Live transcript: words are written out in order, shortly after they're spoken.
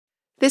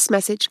This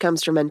message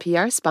comes from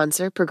NPR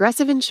sponsor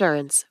Progressive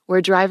Insurance, where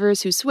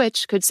drivers who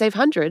switch could save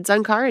hundreds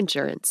on car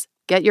insurance.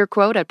 Get your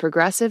quote at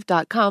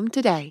progressive.com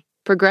today.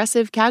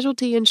 Progressive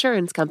Casualty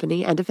Insurance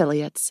Company and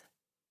Affiliates.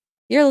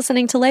 You're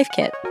listening to Life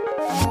Kit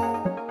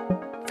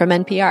from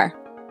NPR.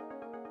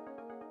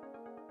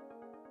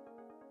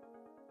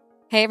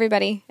 Hey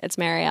everybody, it's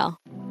Marielle.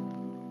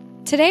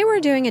 Today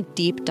we're doing a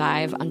deep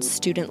dive on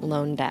student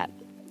loan debt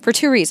for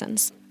two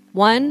reasons.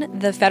 One,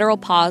 the federal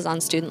pause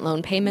on student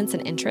loan payments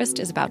and interest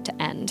is about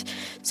to end.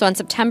 So on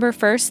September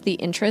 1st, the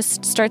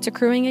interest starts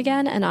accruing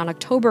again, and on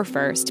October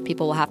 1st,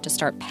 people will have to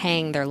start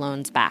paying their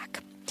loans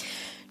back.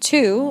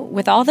 Two,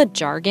 with all the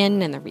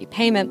jargon and the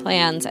repayment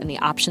plans and the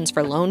options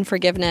for loan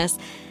forgiveness,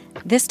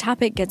 this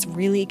topic gets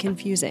really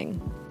confusing.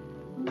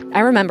 I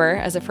remember,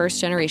 as a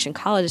first-generation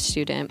college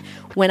student,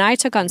 when I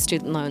took on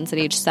student loans at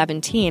age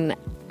 17,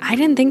 I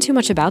didn't think too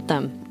much about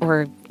them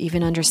or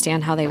even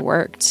understand how they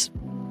worked.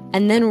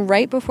 And then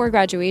right before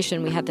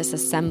graduation, we had this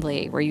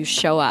assembly where you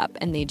show up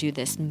and they do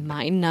this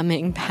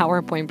mind-numbing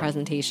PowerPoint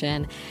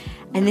presentation,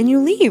 and then you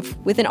leave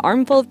with an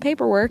armful of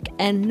paperwork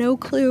and no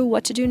clue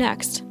what to do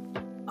next.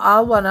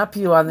 I'll one-up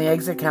you on the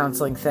exit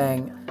counseling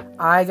thing.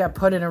 I got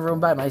put in a room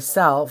by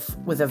myself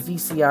with a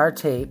VCR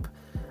tape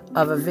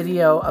of a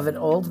video of an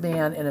old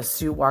man in a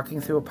suit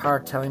walking through a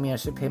park telling me I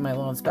should pay my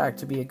loans back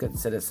to be a good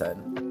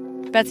citizen.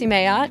 Betsy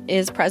Mayotte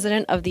is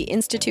president of the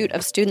Institute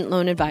of Student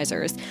Loan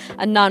Advisors,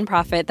 a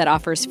nonprofit that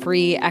offers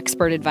free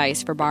expert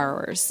advice for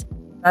borrowers.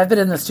 I've been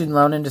in the student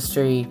loan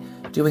industry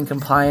doing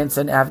compliance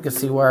and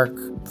advocacy work,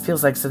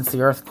 feels like since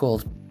the earth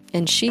cooled.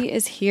 And she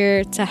is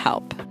here to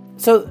help.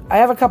 So I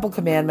have a couple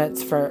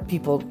commandments for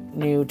people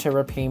new to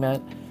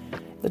repayment.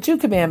 The two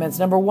commandments,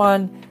 number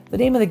one, the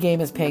name of the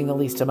game is paying the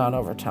least amount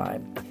over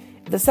time.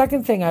 The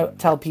second thing I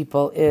tell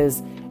people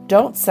is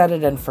don't set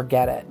it and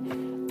forget it.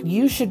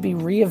 You should be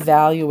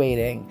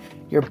reevaluating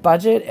your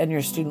budget and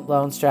your student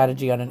loan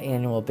strategy on an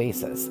annual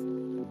basis.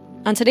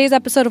 On today's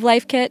episode of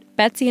Life Kit,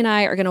 Betsy and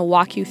I are going to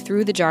walk you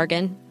through the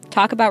jargon,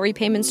 talk about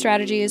repayment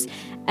strategies,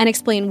 and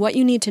explain what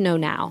you need to know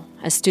now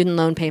as student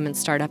loan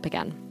payments start up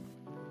again.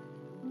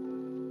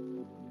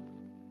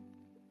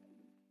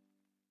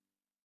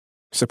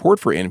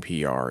 Support for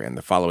NPR and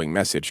the following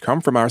message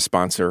come from our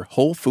sponsor,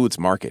 Whole Foods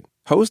Market.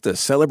 Host a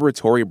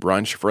celebratory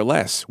brunch for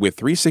less with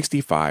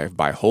 365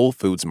 by Whole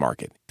Foods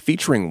Market,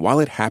 featuring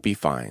wallet-happy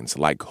finds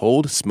like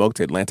cold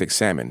smoked Atlantic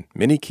salmon,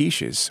 mini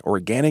quiches,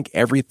 organic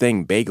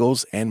everything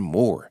bagels, and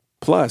more.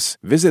 Plus,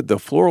 visit the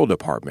floral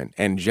department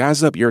and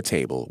jazz up your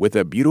table with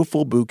a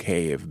beautiful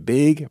bouquet of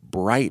big,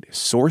 bright,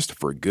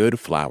 sourced-for-good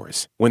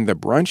flowers. When the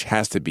brunch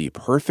has to be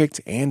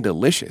perfect and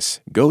delicious,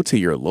 go to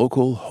your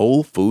local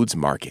Whole Foods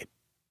Market.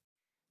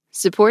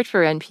 Support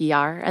for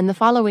NPR and the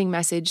following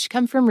message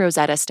come from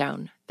Rosetta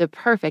Stone, the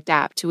perfect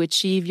app to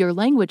achieve your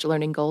language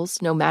learning goals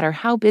no matter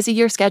how busy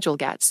your schedule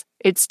gets.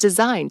 It's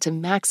designed to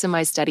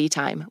maximize study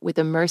time with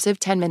immersive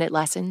 10-minute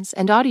lessons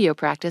and audio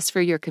practice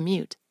for your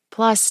commute.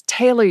 Plus,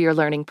 tailor your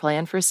learning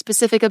plan for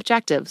specific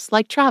objectives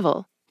like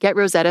travel. Get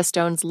Rosetta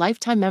Stone's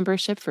lifetime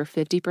membership for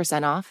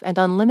 50% off and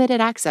unlimited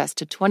access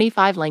to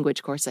 25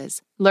 language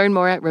courses. Learn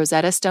more at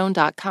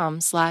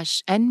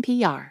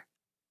rosettastone.com/NPR.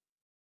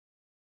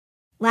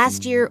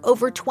 Last year,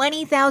 over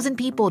 20,000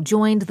 people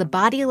joined the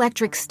Body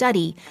Electric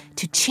study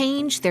to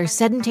change their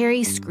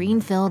sedentary,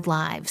 screen-filled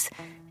lives.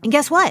 And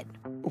guess what?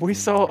 We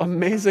saw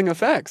amazing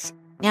effects.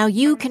 Now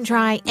you can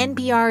try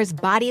NPR's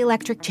Body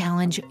Electric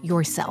Challenge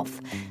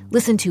yourself.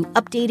 Listen to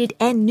updated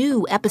and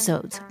new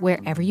episodes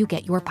wherever you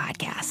get your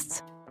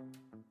podcasts.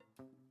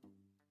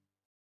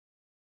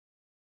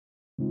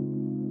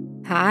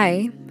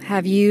 Hi,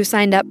 have you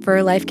signed up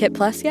for Life Kit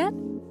Plus yet?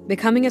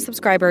 Becoming a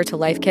subscriber to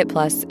Life Kit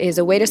Plus is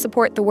a way to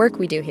support the work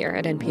we do here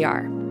at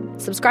NPR.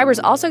 Subscribers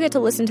also get to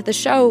listen to the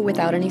show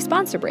without any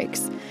sponsor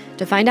breaks.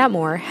 To find out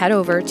more, head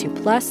over to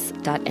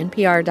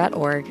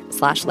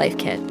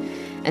plus.npr.org/lifekit.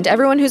 And to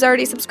everyone who's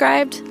already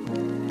subscribed,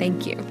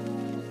 thank you.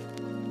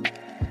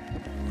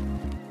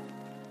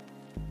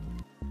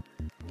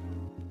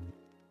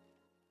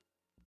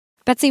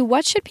 Betsy,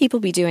 what should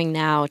people be doing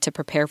now to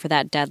prepare for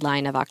that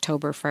deadline of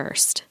October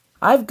 1st?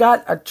 I've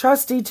got a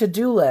trusty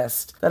to-do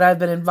list that I've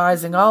been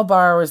advising all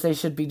borrowers they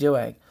should be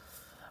doing.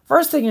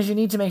 First thing is you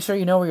need to make sure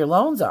you know where your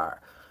loans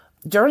are.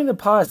 During the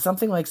pause,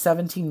 something like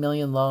 17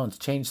 million loans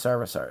changed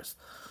servicers.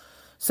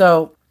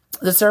 So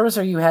the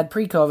servicer you had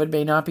pre-COVID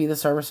may not be the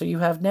servicer you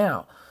have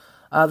now.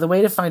 The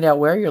way to find out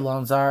where your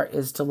loans are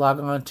is to log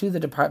on to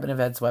the Department of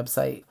Ed's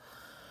website.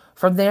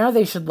 From there,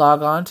 they should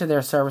log on to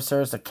their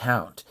servicer's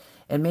account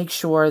and make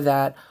sure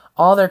that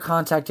all their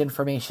contact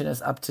information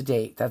is up to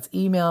date. That's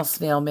email,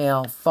 snail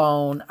mail,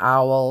 phone,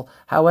 owl,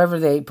 however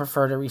they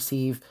prefer to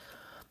receive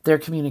their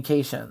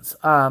communications.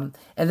 And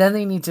then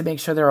they need to make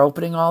sure they're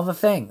opening all the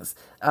things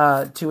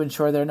to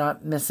ensure they're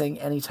not missing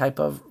any type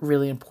of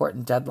really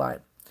important deadline.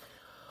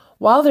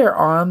 While they're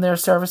on their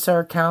servicer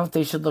account,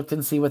 they should look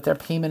and see what their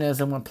payment is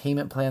and what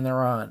payment plan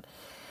they're on.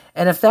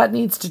 And if that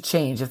needs to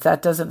change, if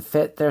that doesn't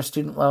fit their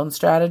student loan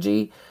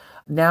strategy,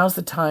 now's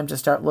the time to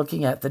start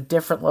looking at the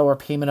different lower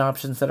payment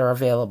options that are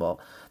available.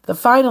 The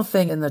final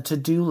thing in the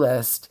to-do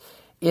list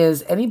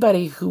is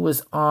anybody who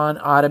was on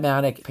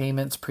automatic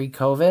payments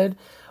pre-COVID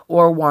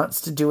or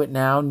wants to do it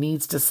now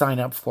needs to sign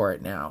up for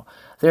it now.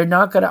 They're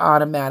not going to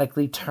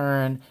automatically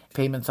turn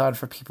payments on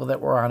for people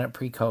that were on it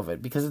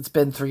pre-COVID because it's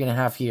been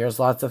 3.5 years.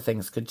 Lots of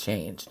things could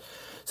change.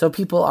 So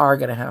people are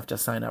going to have to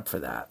sign up for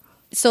that.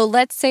 So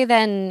let's say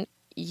then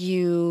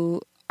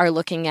you are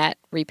looking at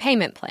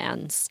repayment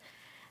plans.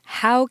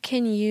 How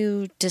can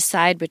you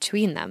decide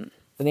between them?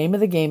 The name of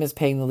the game is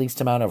paying the least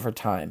amount over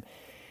time.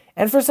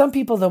 And for some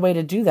people, the way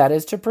to do that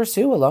is to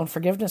pursue a loan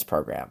forgiveness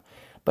program.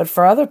 But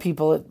for other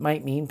people, it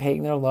might mean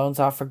paying their loans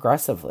off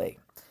aggressively.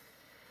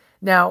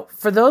 Now,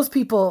 for those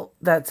people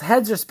that's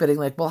heads are spinning,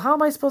 like, well, how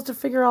am I supposed to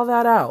figure all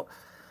that out?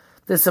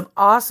 There's some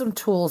awesome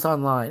tools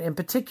online. In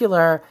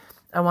particular,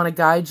 I want to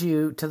guide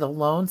you to the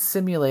Loan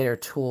Simulator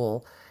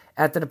tool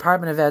at the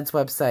Department of Ed's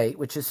website,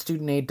 which is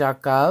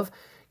studentaid.gov.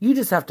 You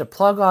just have to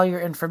plug all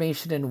your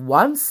information in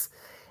once,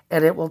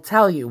 and it will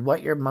tell you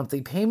what your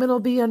monthly payment will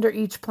be under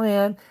each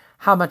plan,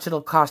 how much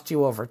it'll cost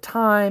you over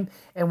time,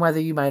 and whether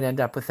you might end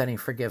up with any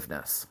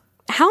forgiveness.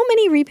 How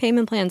many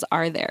repayment plans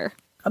are there?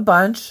 A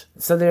bunch.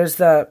 So there's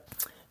the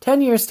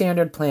 10-year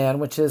standard plan,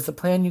 which is the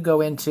plan you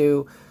go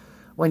into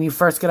when you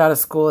first get out of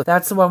school.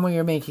 That's the one where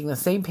you're making the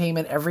same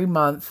payment every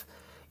month,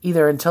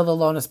 either until the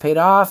loan is paid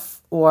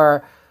off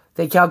or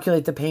they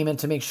calculate the payment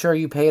to make sure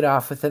you pay it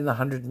off within the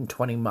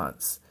 120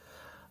 months.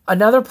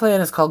 Another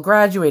plan is called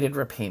graduated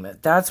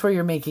repayment. That's where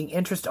you're making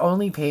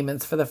interest-only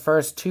payments for the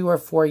first 2 or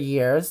 4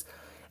 years,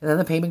 and then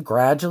the payment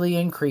gradually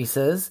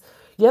increases.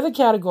 The other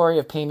category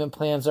of payment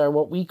plans are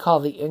what we call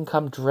the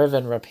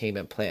income-driven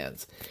repayment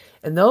plans.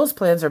 And those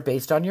plans are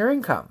based on your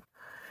income.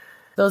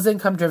 Those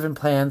income-driven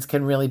plans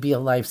can really be a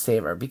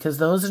lifesaver because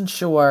those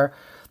ensure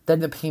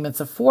that the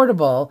payment's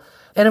affordable.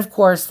 And of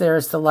course,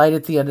 there's the light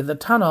at the end of the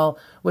tunnel,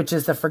 which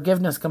is the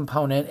forgiveness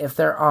component if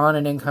they're on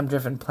an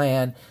income-driven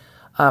plan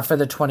for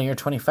the 20 or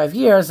 25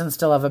 years and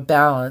still have a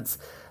balance,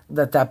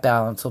 that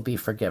balance will be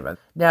forgiven.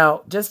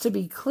 Now, just to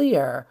be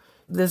clear,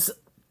 there's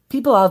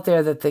people out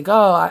there that think,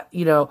 I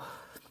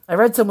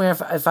read somewhere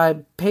if I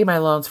pay my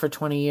loans for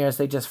 20 years,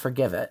 they just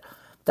forgive it.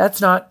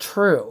 That's not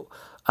true.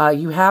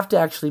 You have to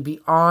actually be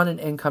on an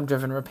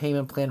income-driven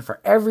repayment plan for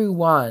every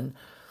one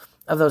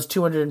of those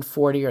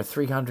 240 or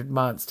 300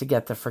 months to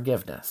get the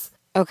forgiveness.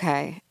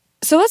 Okay.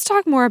 So let's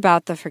talk more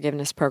about the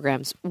forgiveness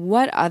programs.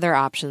 What other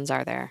options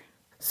are there?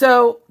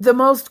 So the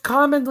most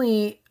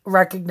commonly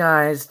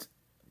recognized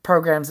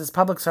programs is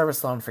public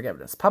service loan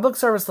forgiveness. Public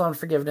service loan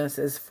forgiveness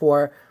is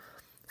for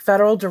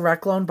federal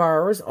direct loan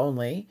borrowers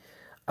only.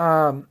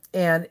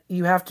 And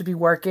you have to be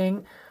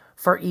working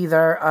for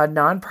either a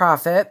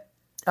nonprofit.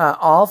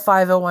 All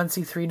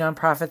 501c3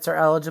 nonprofits are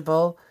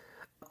eligible.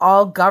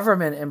 All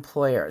government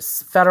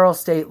employers, federal,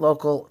 state,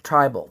 local,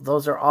 tribal,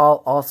 those are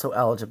all also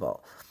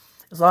eligible.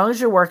 As long as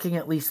you're working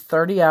at least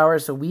 30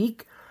 hours a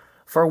week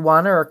for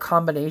one or a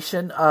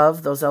combination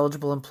of those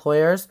eligible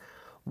employers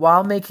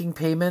while making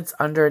payments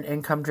under an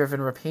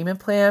income-driven repayment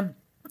plan,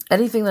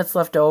 anything that's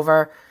left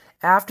over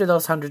after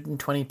those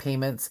 120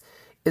 payments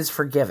is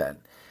forgiven.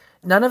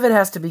 None of it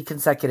has to be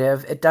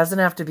consecutive. It doesn't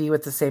have to be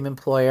with the same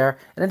employer,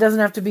 and it doesn't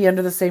have to be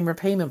under the same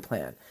repayment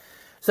plan.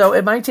 So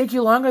it might take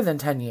you longer than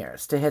 10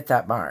 years to hit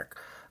that mark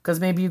because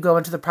maybe you go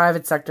into the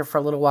private sector for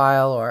a little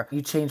while or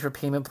you change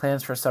repayment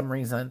plans for some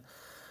reason.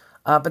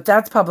 But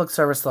that's public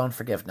service loan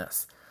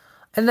forgiveness.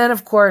 And then,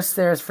 of course,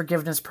 there's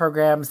forgiveness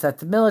programs that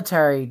the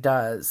military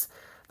does.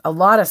 A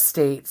lot of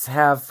states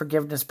have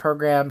forgiveness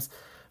programs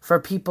for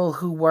people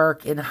who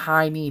work in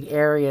high-need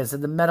areas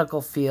in the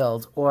medical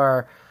field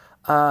or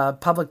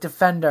public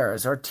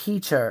defenders or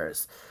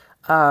teachers.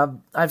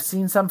 I've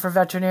seen some for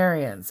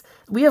veterinarians.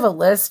 We have a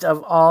list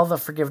of all the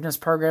forgiveness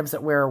programs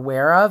that we're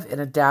aware of in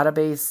a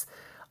database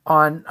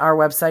on our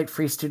website,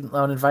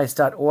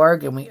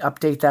 freestudentloanadvice.org, and we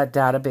update that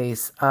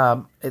database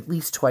at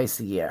least twice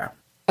a year.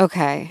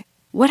 Okay.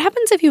 What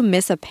happens if you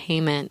miss a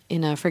payment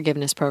in a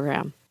forgiveness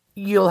program?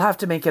 You'll have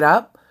to make it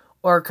up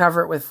or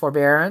cover it with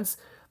forbearance.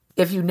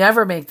 If you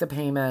never make the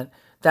payment,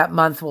 that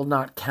month will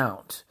not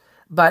count.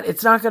 But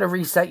it's not going to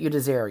reset you to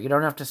zero. You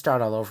don't have to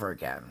start all over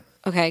again.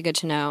 Okay, good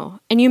to know.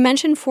 And you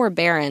mentioned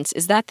forbearance.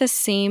 Is that the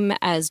same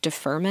as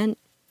deferment?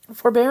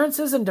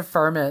 Forbearances and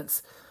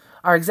deferments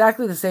are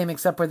exactly the same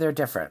except where they're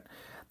different.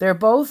 They're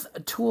both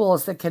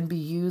tools that can be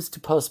used to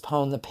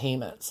postpone the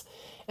payments.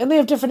 And they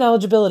have different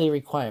eligibility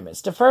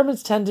requirements.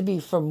 Deferments tend to be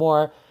for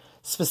more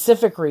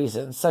specific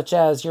reasons, such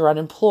as you're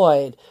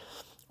unemployed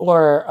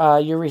or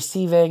your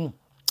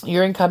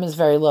income is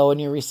very low and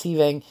you're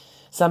receiving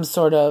some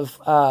sort of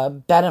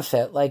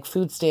benefit like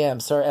food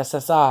stamps or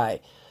SSI.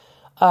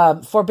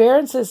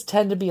 Forbearances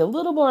tend to be a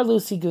little more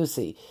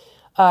loosey-goosey.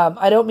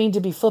 I don't mean to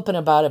be flippant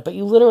about it, but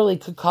you literally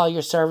could call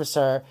your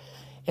servicer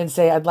and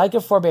say, I'd like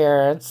a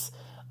forbearance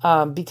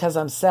because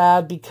I'm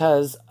sad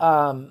because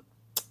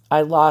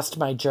I lost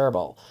my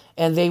gerbil.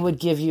 And they would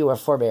give you a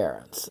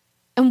forbearance.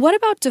 And what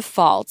about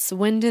defaults?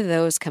 When do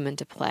those come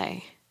into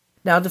play?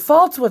 Now,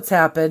 defaults, what's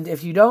happened,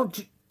 if you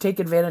don't take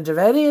advantage of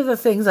any of the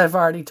things I've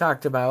already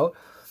talked about,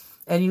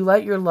 and you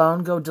let your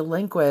loan go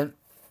delinquent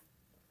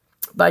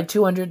by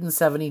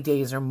 270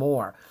 days or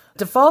more.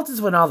 Default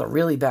is when all the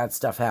really bad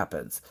stuff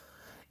happens.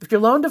 If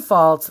your loan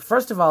defaults,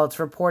 first of all, it's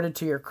reported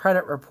to your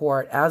credit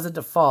report as a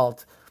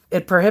default.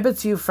 It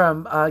prohibits you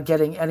from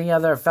getting any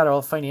other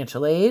federal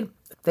financial aid.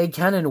 They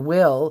can and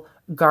will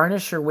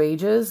garnish your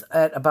wages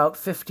at about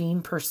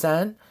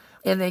 15%,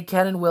 and they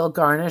can and will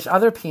garnish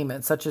other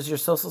payments such as your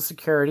Social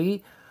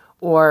Security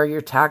or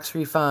your tax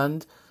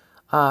refund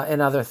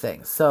and other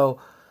things. So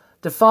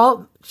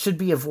default should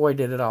be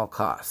avoided at all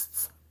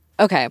costs.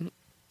 Okay,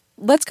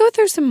 let's go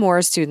through some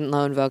more student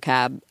loan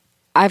vocab.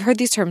 I've heard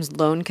these terms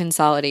loan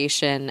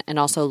consolidation and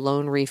also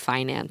loan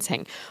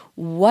refinancing.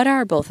 What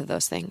are both of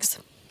those things?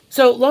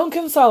 So loan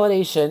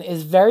consolidation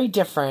is very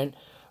different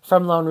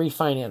from loan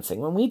refinancing.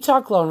 When we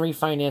talk loan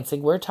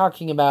refinancing, we're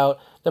talking about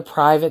the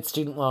private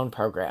student loan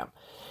program.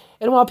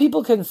 And while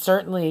people can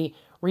certainly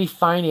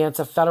refinance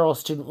a federal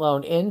student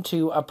loan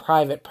into a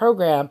private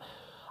program,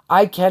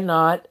 I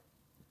cannot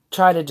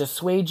try to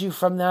dissuade you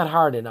from that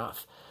hard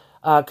enough.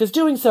 Because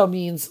doing so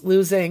means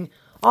losing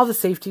all the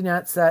safety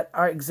nets that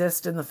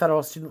exist in the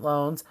federal student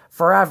loans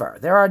forever.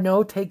 There are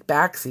no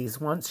take-backsies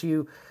once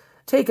you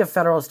take a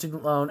federal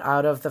student loan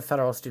out of the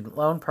federal student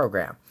loan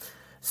program.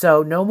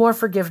 So no more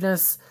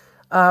forgiveness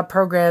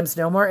programs,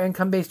 no more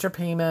income-based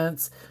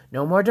repayments,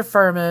 no more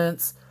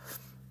deferments.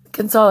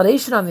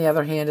 Consolidation, on the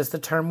other hand, is the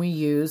term we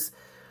use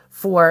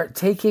for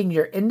taking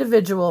your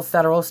individual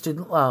federal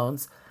student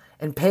loans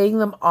and paying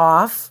them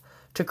off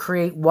to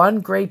create one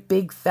great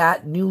big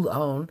fat new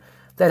loan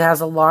that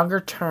has a longer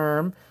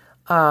term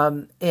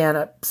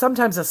and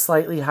sometimes a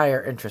slightly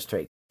higher interest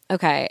rate.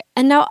 Okay.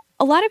 And now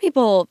a lot of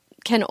people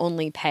can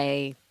only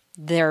pay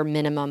their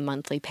minimum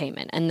monthly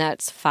payment, and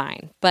that's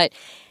fine. But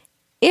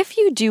if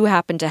you do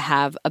happen to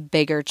have a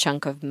bigger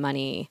chunk of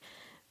money,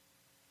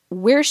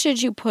 where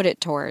should you put it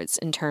towards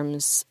in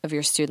terms of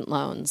your student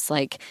loans?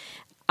 Like,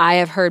 I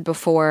have heard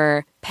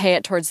before, pay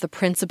it towards the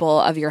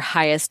principal of your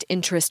highest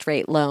interest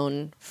rate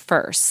loan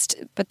first.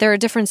 But there are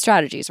different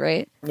strategies,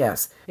 right?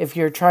 Yes. If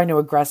you're trying to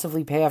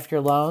aggressively pay off your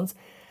loans,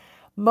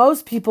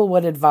 most people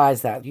would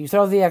advise that. You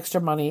throw the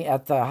extra money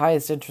at the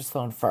highest interest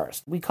loan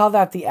first. We call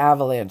that the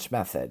avalanche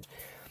method.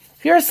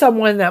 If you're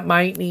someone that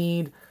might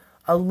need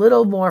a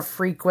little more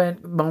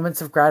frequent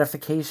moments of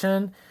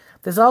gratification,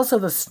 there's also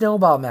the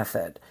snowball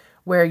method,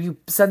 where you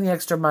send the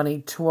extra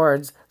money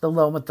towards the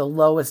loan with the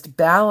lowest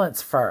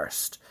balance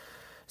first.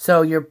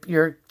 So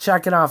you're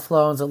checking off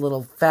loans a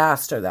little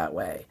faster that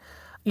way.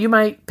 You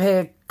might pay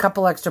a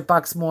couple extra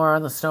bucks more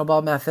on the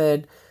snowball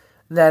method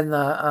than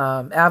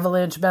the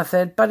avalanche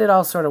method, but it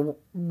all sort of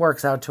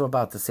works out to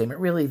about the same.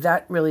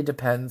 That really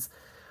depends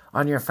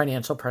on your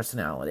financial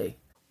personality.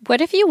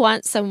 What if you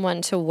want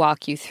someone to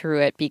walk you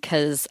through it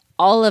because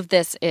all of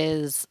this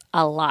is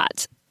a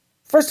lot?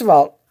 First of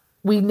all,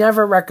 we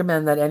never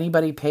recommend that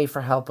anybody pay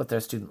for help with their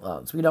student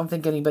loans. We don't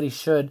think anybody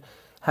should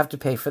have to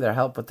pay for their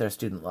help with their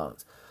student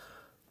loans.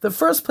 The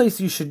first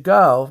place you should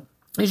go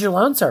is your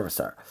loan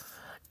servicer.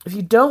 If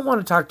you don't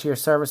want to talk to your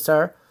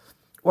servicer,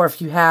 or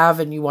if you have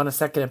and you want a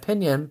second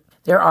opinion,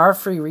 there are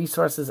free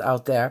resources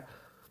out there.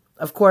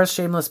 Of course,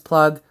 shameless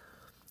plug,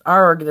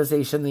 our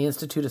organization, the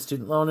Institute of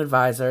Student Loan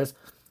Advisors,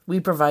 we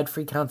provide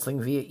free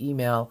counseling via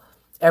email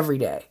every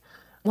day.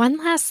 One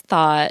last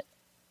thought.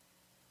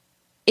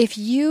 If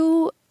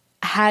you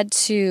had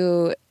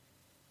to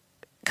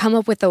come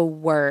up with a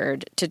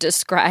word to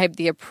describe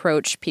the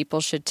approach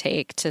people should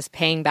take to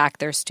paying back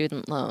their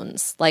student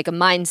loans, like a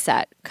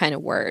mindset kind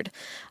of word,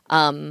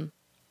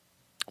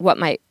 what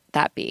might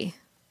that be?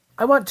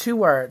 I want 2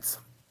 words.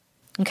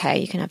 Okay,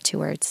 you can have 2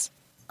 words.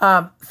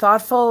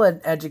 Thoughtful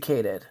and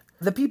educated.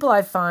 The people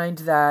I find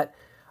that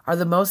are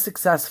the most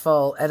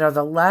successful and are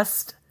the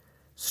less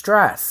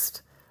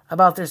stressed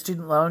about their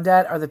student loan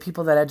debt are the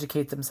people that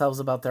educate themselves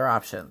about their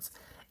options.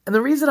 And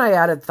the reason I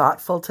added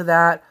thoughtful to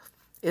that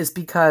is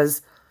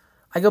because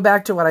I go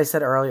back to what I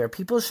said earlier.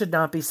 People should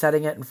not be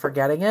setting it and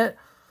forgetting it.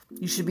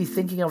 You should be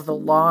thinking of the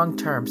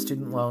long-term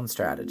student loan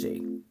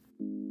strategy.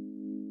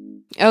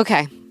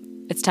 Okay,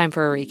 it's time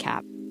for a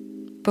recap.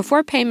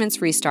 Before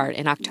payments restart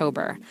in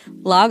October,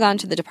 log on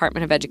to the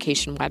Department of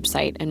Education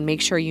website and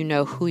make sure you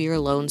know who your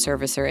loan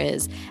servicer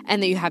is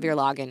and that you have your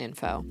login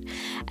info.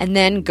 And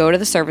then go to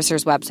the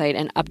servicer's website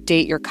and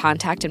update your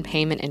contact and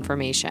payment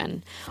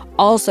information.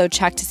 Also,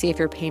 check to see if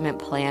your payment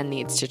plan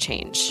needs to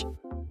change.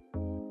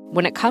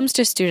 When it comes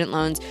to student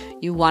loans,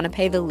 you want to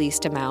pay the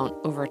least amount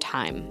over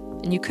time.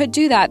 And you could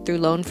do that through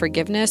loan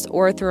forgiveness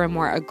or through a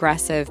more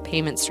aggressive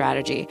payment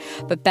strategy.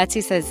 But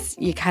Betsy says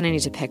you kind of need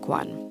to pick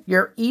one.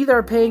 You're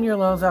either paying your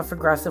loans off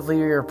aggressively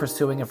or you're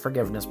pursuing a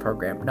forgiveness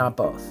program, not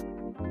both.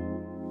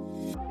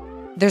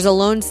 There's a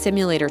loan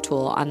simulator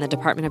tool on the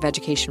Department of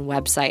Education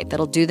website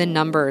that'll do the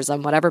numbers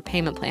on whatever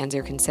payment plans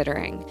you're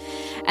considering.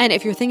 And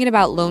if you're thinking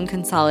about loan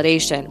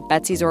consolidation,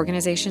 Betsy's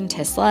organization,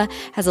 TISLA,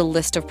 has a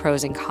list of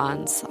pros and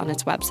cons on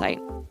its website.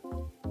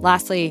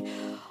 Lastly,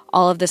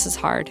 all of this is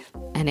hard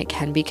and it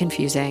can be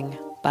confusing,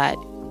 but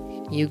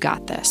you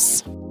got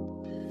this.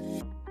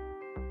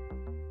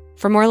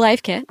 For more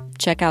Life Kit,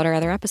 check out our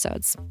other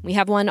episodes. We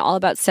have one all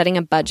about setting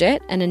a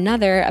budget and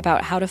another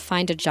about how to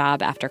find a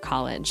job after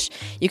college.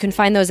 You can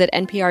find those at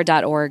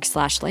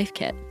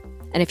npr.org/lifekit.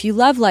 And if you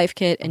love Life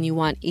Kit and you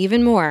want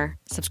even more,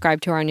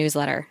 subscribe to our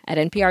newsletter at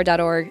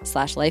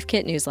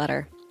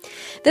npr.org/lifekitnewsletter.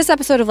 This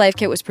episode of Life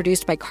Kit was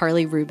produced by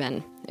Carly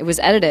Rubin. It was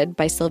edited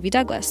by Sylvie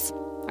Douglas.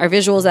 Our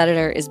visuals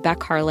editor is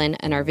Beck Harlan,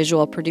 and our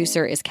visual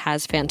producer is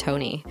Kaz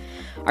Fantoni.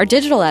 Our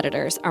digital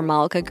editors are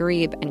Malika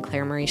Garib and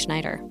Claire Marie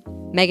Schneider.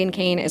 Megan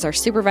Kane is our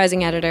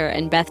supervising editor,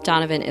 and Beth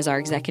Donovan is our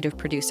executive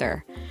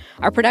producer.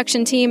 Our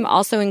production team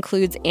also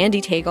includes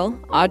Andy Tagle,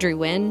 Audrey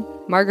Wynn,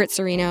 Margaret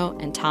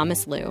Serino, and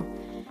Thomas Liu.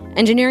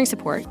 Engineering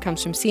support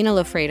comes from Sina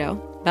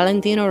Lofredo,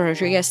 Valentino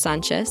Rodriguez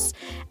Sanchez,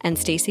 and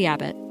Stacey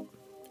Abbott.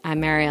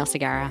 I'm Marielle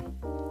Segarra.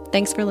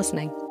 Thanks for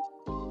listening.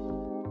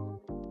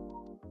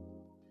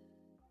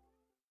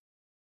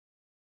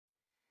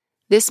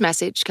 This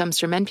message comes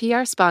from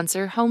NPR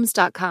sponsor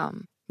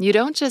Homes.com. You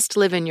don't just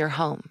live in your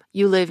home,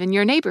 you live in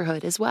your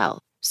neighborhood as well.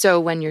 So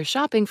when you're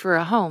shopping for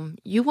a home,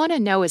 you want to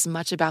know as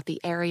much about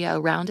the area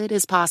around it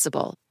as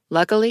possible.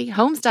 Luckily,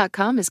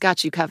 Homes.com has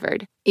got you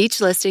covered.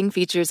 Each listing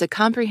features a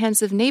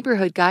comprehensive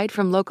neighborhood guide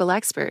from local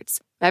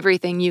experts.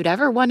 Everything you'd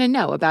ever want to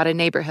know about a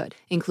neighborhood,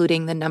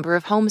 including the number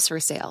of homes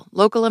for sale,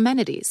 local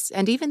amenities,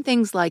 and even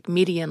things like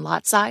median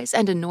lot size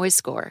and a noise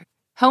score.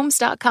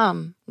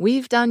 Homes.com.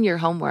 We've done your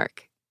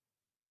homework.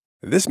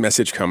 This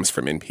message comes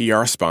from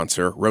NPR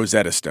sponsor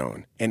Rosetta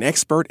Stone, an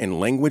expert in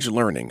language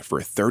learning for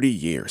 30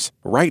 years.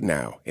 Right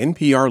now,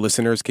 NPR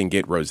listeners can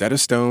get Rosetta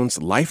Stone's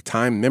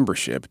lifetime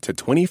membership to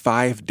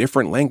 25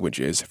 different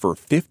languages for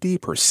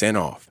 50%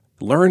 off.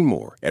 Learn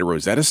more at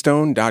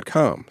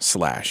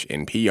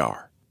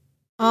rosettastone.com/NPR.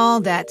 All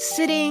that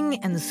sitting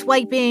and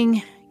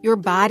swiping, your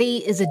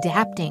body is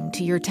adapting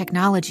to your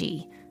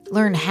technology.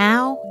 Learn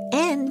how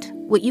and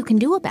what you can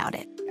do about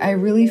it. I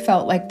really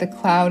felt like the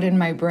cloud in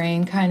my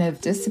brain kind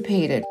of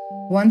dissipated.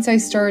 Once I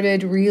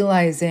started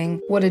realizing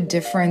what a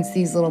difference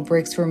these little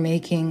breaks were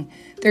making,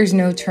 there's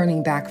no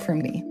turning back for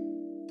me.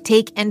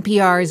 Take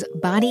NPR's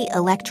Body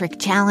Electric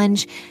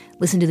Challenge.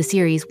 Listen to the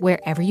series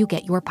wherever you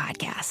get your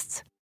podcasts.